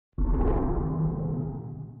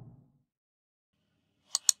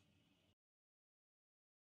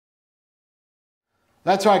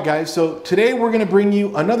That's right, guys. So today we're going to bring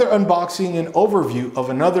you another unboxing and overview of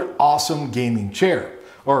another awesome gaming chair,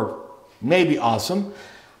 or maybe awesome.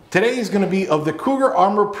 Today is going to be of the Cougar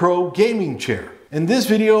Armor Pro gaming chair. In this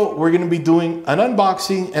video, we're going to be doing an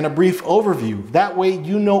unboxing and a brief overview. That way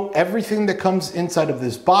you know everything that comes inside of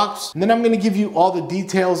this box. And then I'm going to give you all the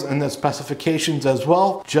details and the specifications as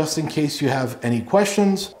well, just in case you have any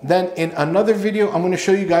questions. Then in another video, I'm going to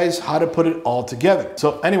show you guys how to put it all together.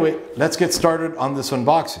 So anyway, let's get started on this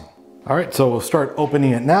unboxing. All right, so we'll start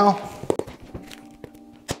opening it now.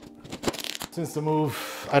 Since the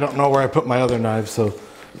move, I don't know where I put my other knives, so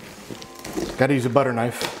gotta use a butter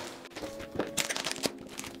knife.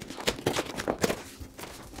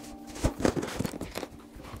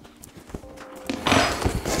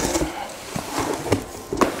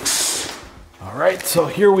 All right, so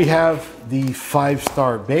here we have the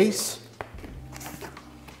 5-star base.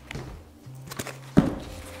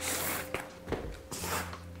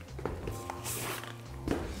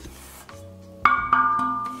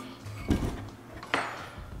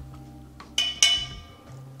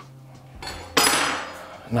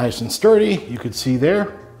 Nice and sturdy, you could see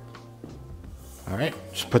there. All right,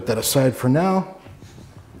 just put that aside for now.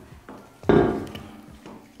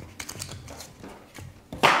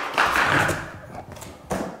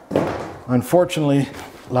 Unfortunately,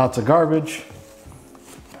 lots of garbage.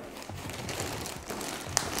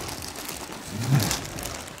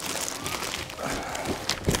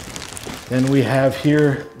 Then we have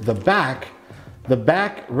here the back. The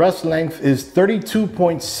back rest length is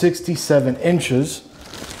 32.67 inches.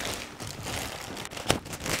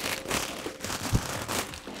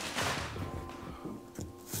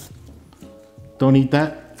 Don't eat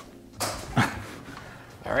that.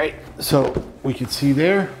 All right, so we can see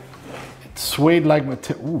there, it's suede like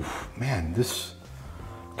material. Oof, man, this.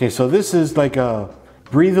 Okay, so this is like a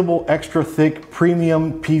breathable, extra thick,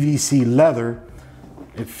 premium PVC leather.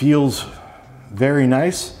 It feels very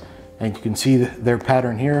nice, and you can see their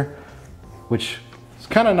pattern here, which is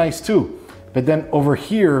kind of nice too. But then over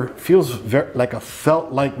here, feels like a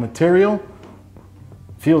felt-like material.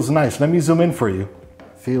 Feels nice. Let me zoom in for you.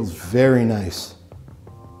 Feels very nice.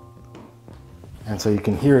 And so you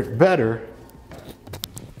can hear it better.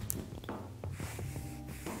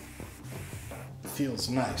 Feels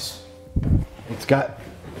nice.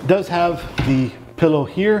 Does have the pillow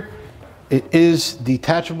here. It is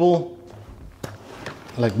detachable,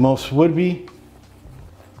 like most would be,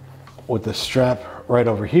 with the strap right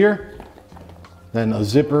over here. Then a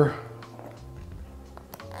zipper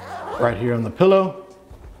right here on the pillow.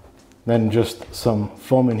 Then just some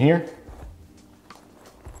foam in here.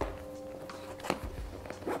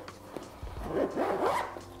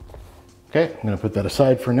 Okay, I'm gonna put that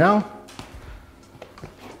aside for now.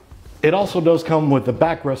 It also does come with the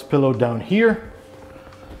backrest pillow down here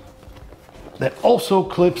that also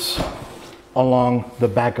clips along the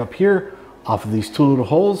back up here off of these two little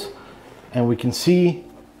holes. And we can see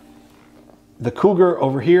the Cougar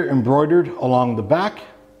over here embroidered along the back.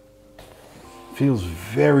 Feels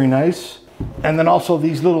very nice. And then also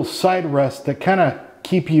these little side rests that kind of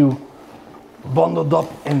keep you bundled up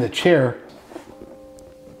in the chair.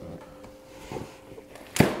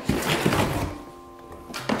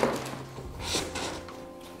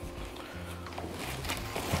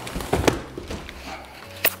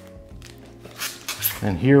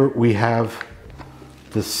 And here we have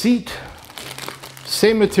the seat,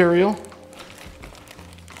 same material.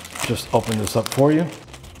 Just open this up for you.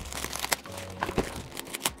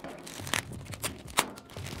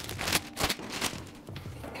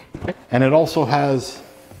 And it also has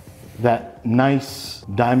that nice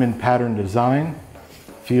diamond pattern design.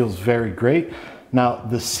 Feels very great. Now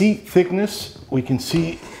the seat thickness, we can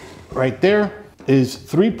see right there, is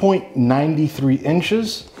 3.93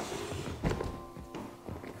 inches.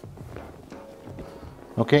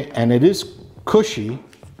 Okay, and it is cushy.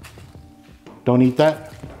 Don't eat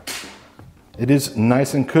that. It is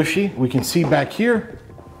nice and cushy. We can see back here,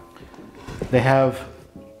 they have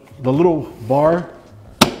the little bar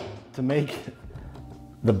to make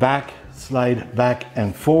the back slide back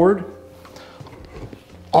and forward.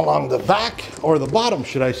 Along the back, or the bottom,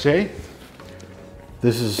 should I say,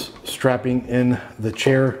 this is strapping in the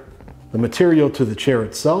chair, the material to the chair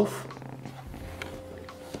itself.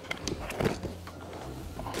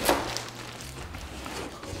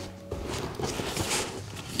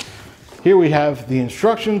 Here we have the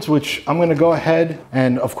instructions, which I'm gonna go ahead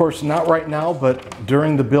and, of course, not right now, but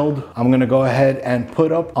during the build, I'm gonna go ahead and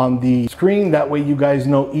put up on the screen. That way you guys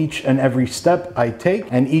know each and every step I take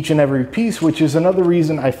and each and every piece, which is another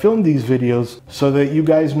reason I film these videos, so that you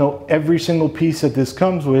guys know every single piece that this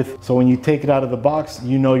comes with. So when you take it out of the box,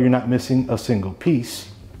 you know you're not missing a single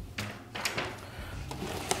piece.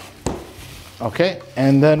 Okay,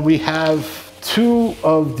 and then we have 2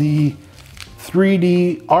 of the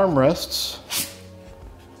 3D armrests.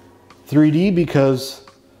 3D because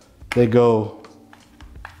they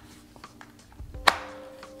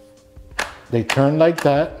turn like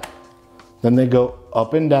that, then they go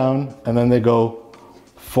up and down, and then they go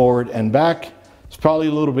forward and back. It's probably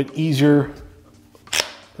a little bit easier.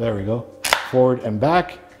 There we go. Forward and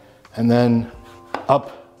back, and then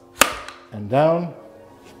up and down.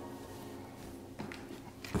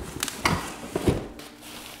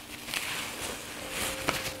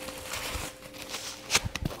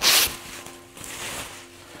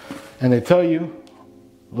 And they tell you,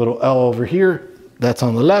 little L over here, that's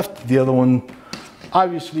on the left. The other one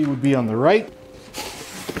obviously would be on the right.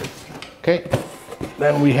 Okay,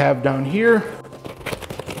 then we have down here,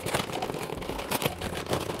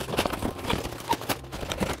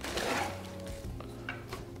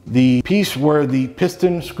 the piece where the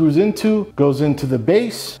piston screws into goes into the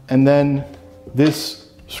base, and then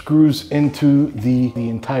this screws into the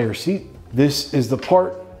entire seat. This is the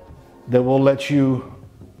part that will let you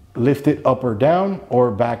lift it up or down,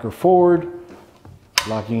 or back or forward,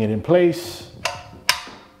 locking it in place.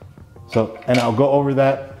 So, and I'll go over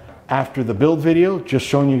that after the build video, just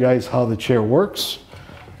showing you guys how the chair works.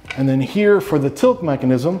 And then here for the tilt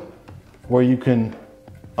mechanism, where you can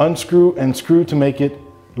unscrew and screw to make it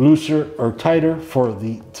looser or tighter for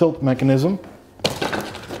the tilt mechanism.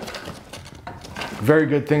 Very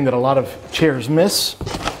good thing that a lot of chairs miss.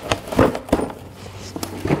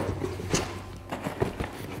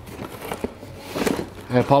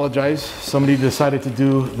 I apologize, somebody decided to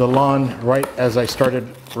do the lawn right as I started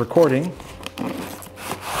recording.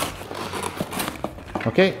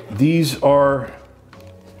 Okay, these are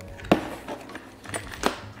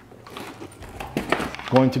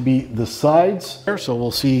going to be the sides there, so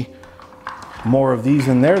we'll see more of these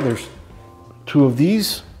in there. There's 2 of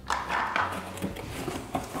these.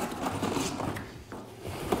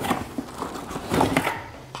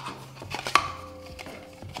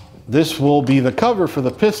 This will be the cover for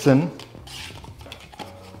the piston,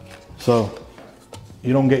 so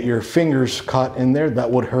you don't get your fingers caught in there. That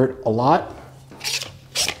would hurt a lot.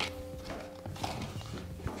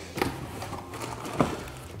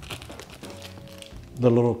 The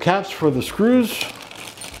little caps for the screws.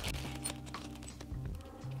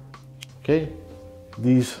 Okay,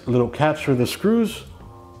 these little caps for the screws,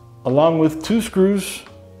 along with 2 screws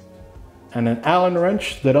and an Allen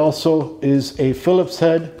wrench that also is a Phillips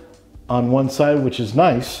head on one side, which is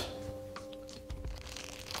nice.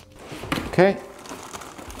 Okay.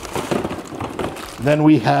 Then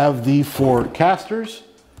we have the 4 casters.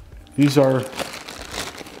 These are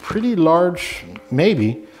pretty large,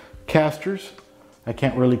 maybe, casters. I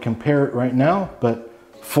can't really compare it right now, but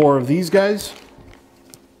 4 of these guys.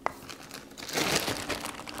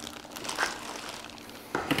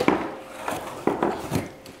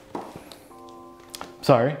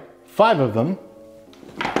 Sorry, 5 of them.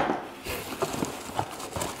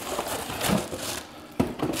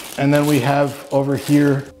 And then we have over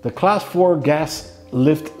here the class 4 gas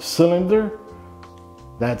lift cylinder.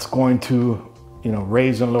 That's going to,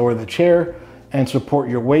 raise and lower the chair and support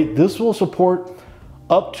your weight. This will support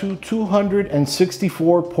up to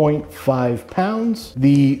 264.5 pounds.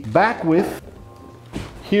 The back width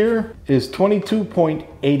here is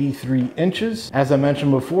 22.83 inches. As I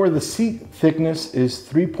mentioned before, the seat thickness is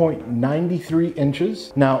 3.93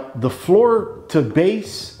 inches. Now, the floor to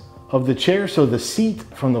base of the chair, so the seat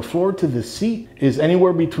from the floor to the seat, is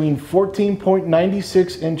anywhere between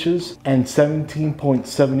 14.96 inches and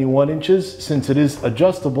 17.71 inches. Since it is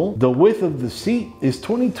adjustable, the width of the seat is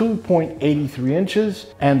 22.83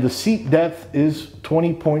 inches and the seat depth is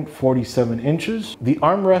 20.47 inches. The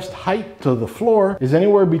armrest height to the floor is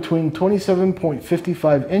anywhere between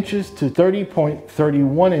 27.55 inches to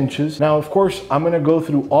 30.31 inches. Now, of course, I'm gonna go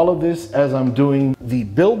through all of this as I'm doing the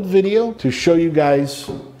build video to show you guys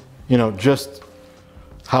just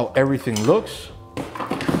how everything looks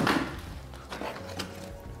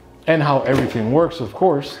and how everything works, of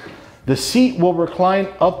course. The seat will recline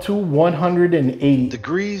up to 180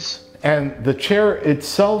 degrees, and the chair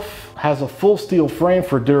itself has a full steel frame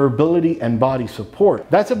for durability and body support.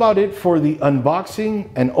 That's about it for the unboxing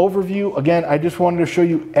and overview. Again, I just wanted to show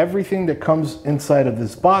you everything that comes inside of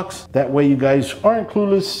this box. That way you guys aren't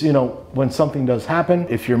clueless, you know, when something does happen,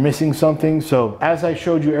 if you're missing something. So as I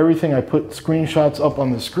showed you everything, I put screenshots up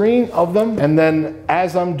on the screen of them. And then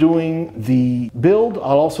as I'm doing the build,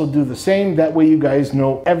 I'll also do the same. That way you guys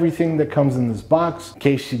know everything that comes in this box, in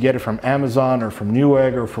case you get it from Amazon or from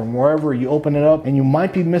Newegg or from wherever. You open it up and you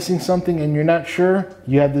might be missing something and you're not sure,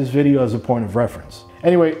 you have this video as a point of reference.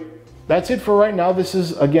 Anyway, that's it for right now. This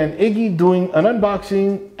is again Iggy doing an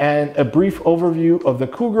unboxing and a brief overview of the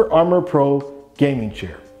Cougar Armor Pro gaming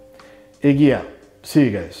chair. Iggy out. See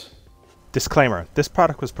you guys. Disclaimer: this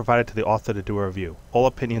product was provided to the author to do a review. All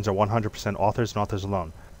opinions are 100% authors and authors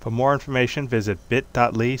alone. For more information, visit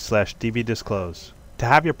bit.ly/dbdisclose. To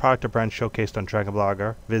have your product or brand showcased on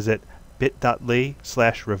Dragonblogger, visit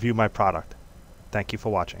bit.ly/reviewmyproduct. Thank you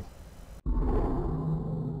for watching.